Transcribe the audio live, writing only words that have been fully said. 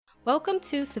Welcome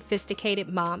to Sophisticated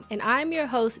Mom, and I'm your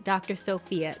host, Dr.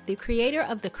 Sophia, the creator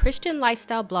of the Christian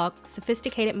lifestyle blog,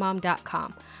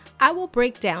 sophisticatedmom.com. I will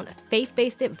break down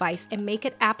faith-based advice and make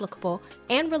it applicable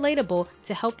and relatable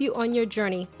to help you on your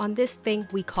journey on this thing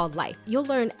we call life. You'll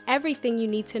learn everything you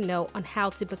need to know on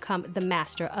how to become the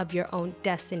master of your own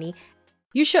destiny.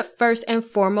 You should first and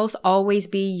foremost always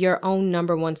be your own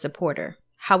number one supporter.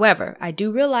 However, I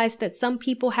do realize that some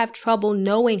people have trouble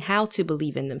knowing how to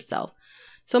believe in themselves.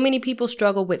 So many people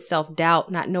struggle with self-doubt,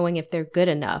 not knowing if they're good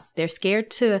enough. They're scared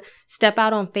to step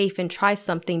out on faith and try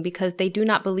something because they do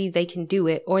not believe they can do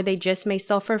it, or they just may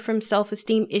suffer from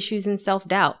self-esteem issues and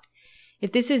self-doubt.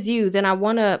 If this is you, then I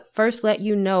want to first let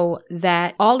you know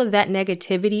that all of that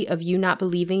negativity of you not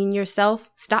believing in yourself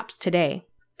stops today,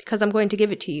 because I'm going to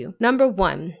give it to you. Number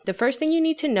one, the first thing you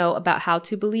need to know about how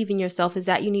to believe in yourself is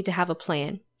that you need to have a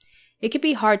plan. It can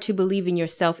be hard to believe in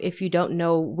yourself if you don't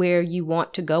know where you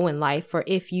want to go in life, or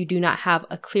if you do not have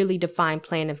a clearly defined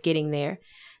plan of getting there.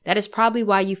 That is probably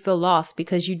why you feel lost,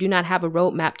 because you do not have a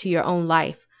roadmap to your own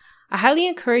life. I highly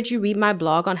encourage you read my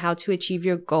blog on how to achieve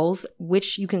your goals,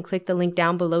 which you can click the link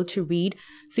down below to read,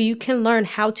 so you can learn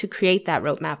how to create that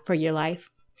roadmap for your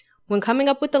life. When coming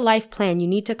up with the life plan, you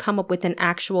need to come up with an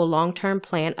actual long-term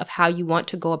plan of how you want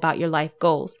to go about your life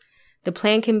goals. The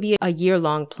plan can be a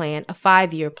year-long plan, a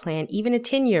 5-year plan, even a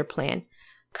 10-year plan.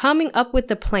 Coming up with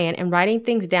the plan and writing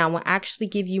things down will actually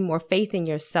give you more faith in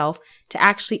yourself to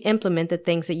actually implement the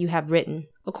things that you have written.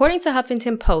 According to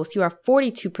Huffington Post, you are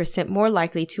 42% more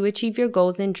likely to achieve your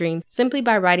goals and dreams simply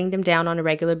by writing them down on a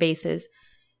regular basis.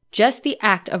 Just the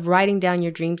act of writing down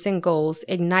your dreams and goals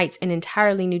ignites an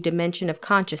entirely new dimension of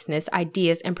consciousness,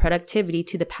 ideas, and productivity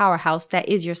to the powerhouse that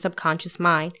is your subconscious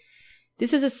mind.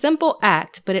 This is a simple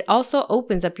act, but it also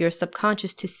opens up your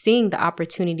subconscious to seeing the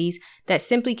opportunities that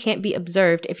simply can't be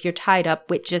observed if you're tied up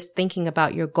with just thinking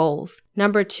about your goals.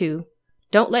 Number 2,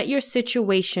 don't let your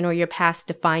situation or your past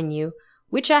define you,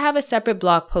 which I have a separate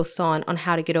blog post on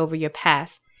how to get over your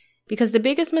past. Because the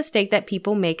biggest mistake that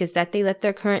people make is that they let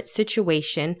their current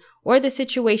situation or the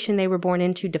situation they were born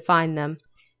into define them.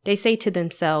 They say to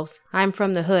themselves, I'm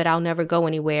from the hood, I'll never go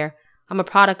anywhere. I'm a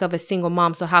product of a single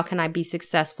mom, so how can I be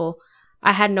successful?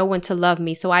 I had no one to love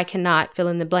me, so I cannot fill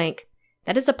in the blank.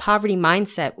 That is a poverty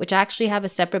mindset, which I actually have a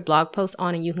separate blog post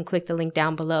on, and you can click the link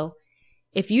down below.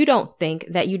 If you don't think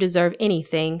that you deserve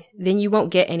anything, then you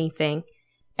won't get anything.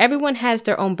 Everyone has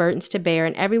their own burdens to bear,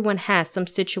 and everyone has some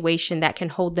situation that can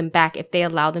hold them back if they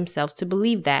allow themselves to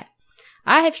believe that.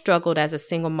 I have struggled as a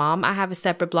single mom. I have a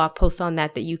separate blog post on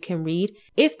that you can read.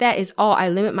 If that is all I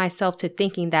limit myself to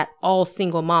thinking that all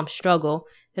single moms struggle,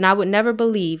 then I would never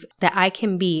believe that I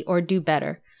can be or do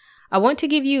better. I want to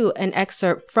give you an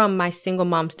excerpt from my Single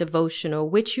Mom's Devotional,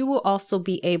 which you will also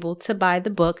be able to buy the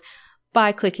book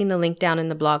by clicking the link down in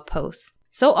the blog post.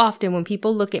 So often when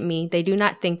people look at me, they do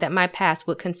not think that my past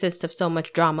would consist of so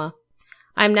much drama.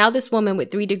 I am now this woman with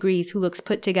 3 degrees who looks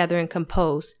put together and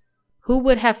composed. Who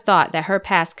would have thought that her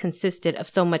past consisted of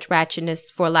so much ratchetness,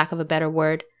 for lack of a better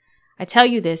word? I tell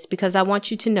you this because I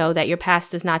want you to know that your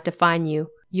past does not define you,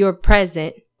 your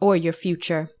present, or your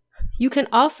future. You can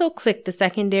also click the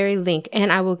secondary link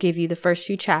and I will give you the first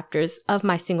few chapters of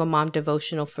my Single Mom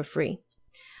Devotional for free.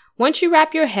 Once you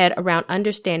wrap your head around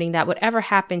understanding that whatever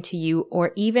happened to you,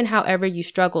 or even however you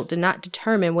struggled, did not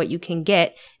determine what you can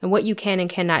get and what you can and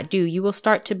cannot do, you will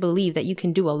start to believe that you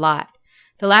can do a lot.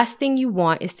 The last thing you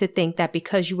want is to think that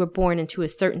because you were born into a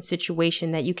certain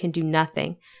situation that you can do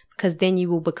nothing, because then you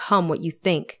will become what you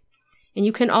think. And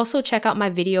you can also check out my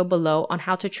video below on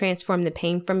how to transform the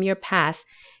pain from your past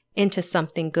into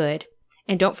something good.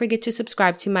 And don't forget to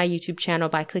subscribe to my YouTube channel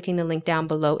by clicking the link down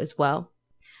below as well.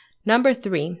 Number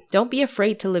 3, don't be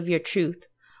afraid to live your truth.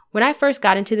 When I first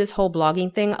got into this whole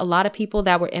blogging thing, a lot of people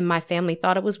that were in my family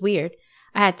thought it was weird.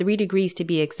 I had 3 degrees to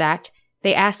be exact.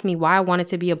 They asked me why I wanted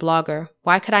to be a blogger.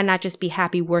 Why could I not just be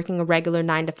happy working a regular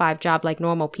 9-to-5 job like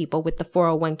normal people with the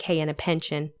 401k and a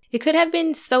pension? It could have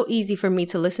been so easy for me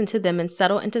to listen to them and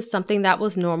settle into something that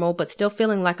was normal, but still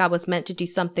feeling like I was meant to do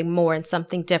something more and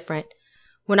something different.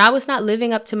 When I was not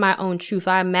living up to my own truth,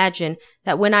 I imagined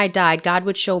that when I died, God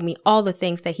would show me all the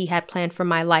things that He had planned for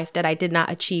my life that I did not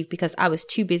achieve because I was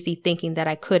too busy thinking that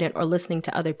I couldn't or listening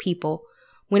to other people.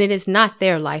 When it is not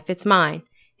their life, it's mine.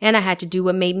 And I had to do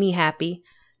what made me happy,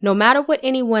 no matter what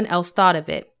anyone else thought of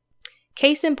it.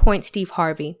 Case in point, Steve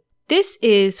Harvey. This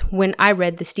is when I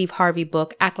read the Steve Harvey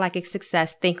book, Act Like a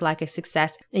Success, Think Like a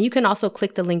Success, and you can also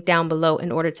click the link down below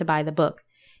in order to buy the book.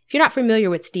 If you're not familiar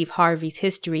with Steve Harvey's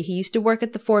history, he used to work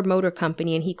at the Ford Motor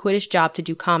Company and he quit his job to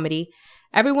do comedy.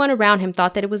 Everyone around him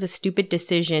thought that it was a stupid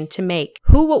decision to make.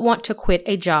 Who would want to quit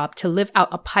a job to live out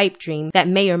a pipe dream that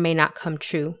may or may not come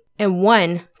true? and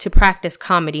one to practice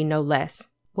comedy no less.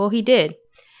 Well, he did.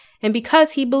 And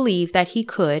because he believed that he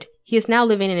could, he is now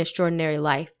living an extraordinary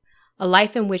life, a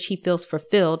life in which he feels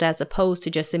fulfilled as opposed to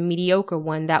just a mediocre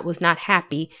one that was not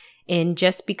happy in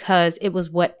just because it was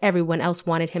what everyone else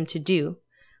wanted him to do.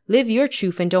 Live your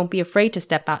truth and don't be afraid to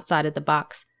step outside of the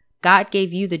box. God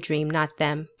gave you the dream, not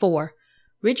them. 4.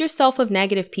 Rid yourself of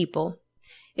negative people.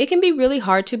 It can be really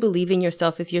hard to believe in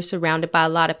yourself if you're surrounded by a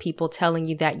lot of people telling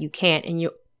you that you can't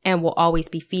and will always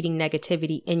be feeding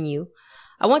negativity in you.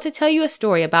 I want to tell you a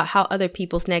story about how other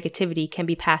people's negativity can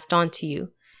be passed on to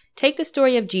you. Take the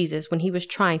story of Jesus when he was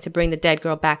trying to bring the dead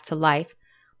girl back to life.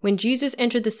 When Jesus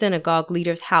entered the synagogue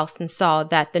leader's house and saw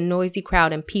that the noisy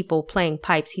crowd and people playing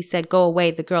pipes, he said, "Go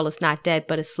away, the girl is not dead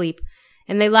but asleep."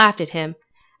 And they laughed at him.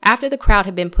 After the crowd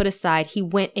had been put aside, he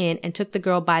went in and took the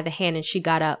girl by the hand and she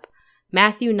got up.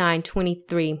 Matthew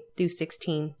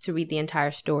 9:23-16 to read the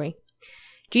entire story.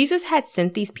 Jesus had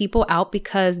sent these people out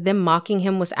because them mocking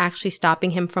him was actually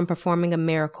stopping him from performing a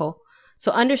miracle.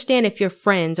 So understand if your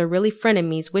friends are really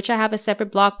frenemies, which I have a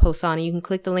separate blog post on and you can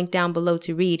click the link down below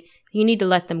to read, you need to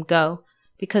let them go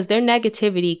because their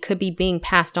negativity could be being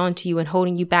passed on to you and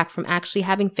holding you back from actually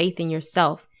having faith in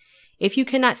yourself. If you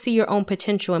cannot see your own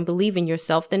potential and believe in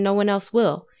yourself, then no one else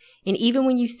will. And even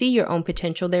when you see your own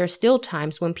potential, there are still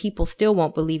times when people still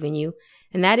won't believe in you.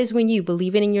 And that is when you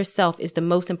believing in yourself is the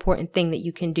most important thing that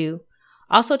you can do.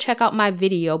 Also check out my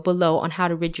video below on how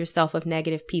to rid yourself of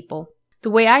negative people. The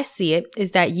way I see it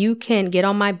is that you can get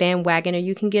on my bandwagon or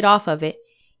you can get off of it.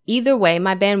 Either way,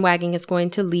 my bandwagon is going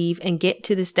to leave and get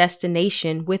to this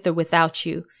destination with or without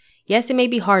you. Yes, it may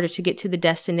be harder to get to the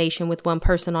destination with one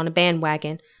person on a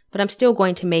bandwagon, but I'm still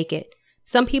going to make it.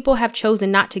 Some people have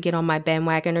chosen not to get on my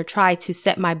bandwagon or try to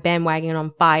set my bandwagon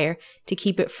on fire to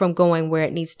keep it from going where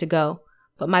it needs to go.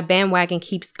 But my bandwagon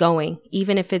keeps going,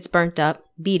 even if it's burnt up,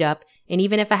 beat up, and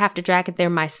even if I have to drag it there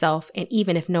myself, and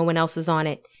even if no one else is on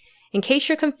it. In case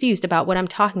you're confused about what I'm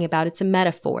talking about, it's a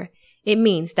metaphor. It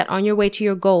means that on your way to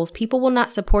your goals, people will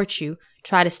not support you,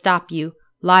 try to stop you,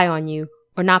 lie on you,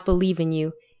 or not believe in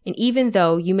you. And even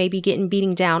though you may be getting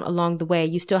beaten down along the way,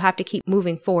 you still have to keep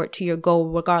moving forward to your goal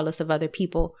regardless of other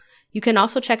people. You can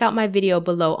also check out my video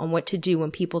below on what to do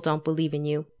when people don't believe in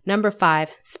you. Number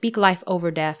 5, speak life over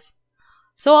death.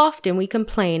 So often we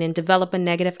complain and develop a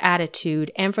negative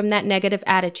attitude, and from that negative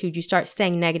attitude, you start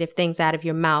saying negative things out of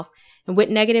your mouth. And with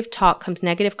negative talk comes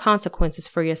negative consequences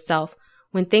for yourself.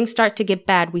 When things start to get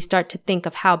bad, we start to think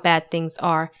of how bad things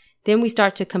are. Then we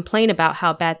start to complain about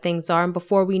how bad things are, and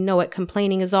before we know it,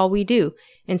 complaining is all we do.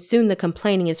 And soon the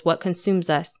complaining is what consumes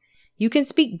us. You can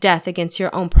speak death against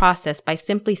your own process by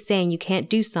simply saying you can't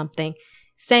do something.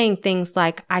 Saying things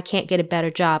like, I can't get a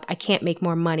better job, I can't make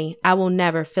more money, I will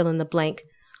never fill in the blank.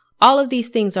 All of these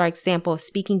things are examples of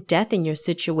speaking death in your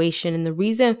situation, and the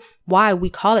reason why we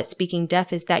call it speaking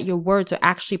death is that your words are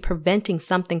actually preventing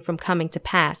something from coming to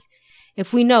pass.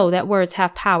 If we know that words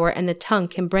have power and the tongue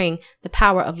can bring the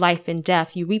power of life and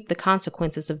death, you reap the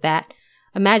consequences of that.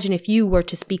 Imagine if you were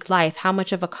to speak life, how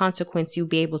much of a consequence you'll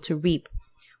be able to reap.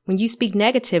 When you speak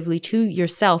negatively to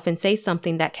yourself and say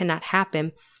something that cannot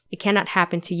happen, it cannot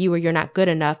happen to you or you're not good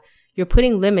enough, you're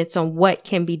putting limits on what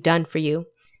can be done for you.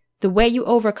 The way you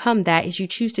overcome that is you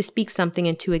choose to speak something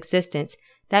into existence.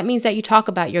 That means that you talk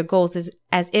about your goals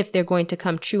as if they're going to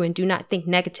come true and do not think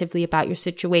negatively about your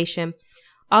situation.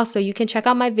 Also, you can check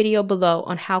out my video below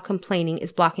on how complaining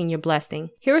is blocking your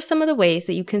blessing. Here are some of the ways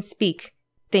that you can speak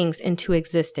things into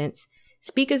existence.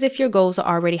 Speak as if your goals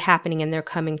are already happening and they're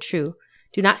coming true.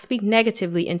 Do not speak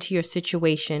negatively into your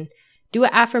situation. Do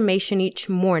an affirmation each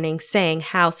morning saying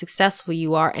how successful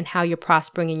you are and how you're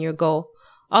prospering in your goal.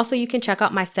 Also, you can check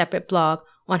out my separate blog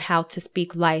on how to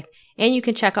speak life, and you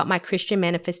can check out my Christian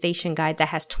manifestation guide that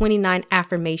has 29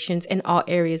 affirmations in all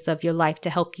areas of your life to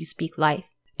help you speak life.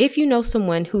 If you know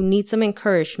someone who needs some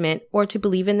encouragement or to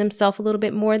believe in themselves a little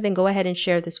bit more, then go ahead and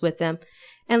share this with them.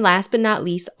 And last but not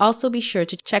least, also be sure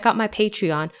to check out my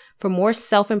Patreon for more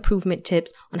self-improvement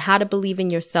tips on how to believe in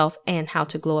yourself and how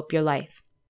to glow up your life.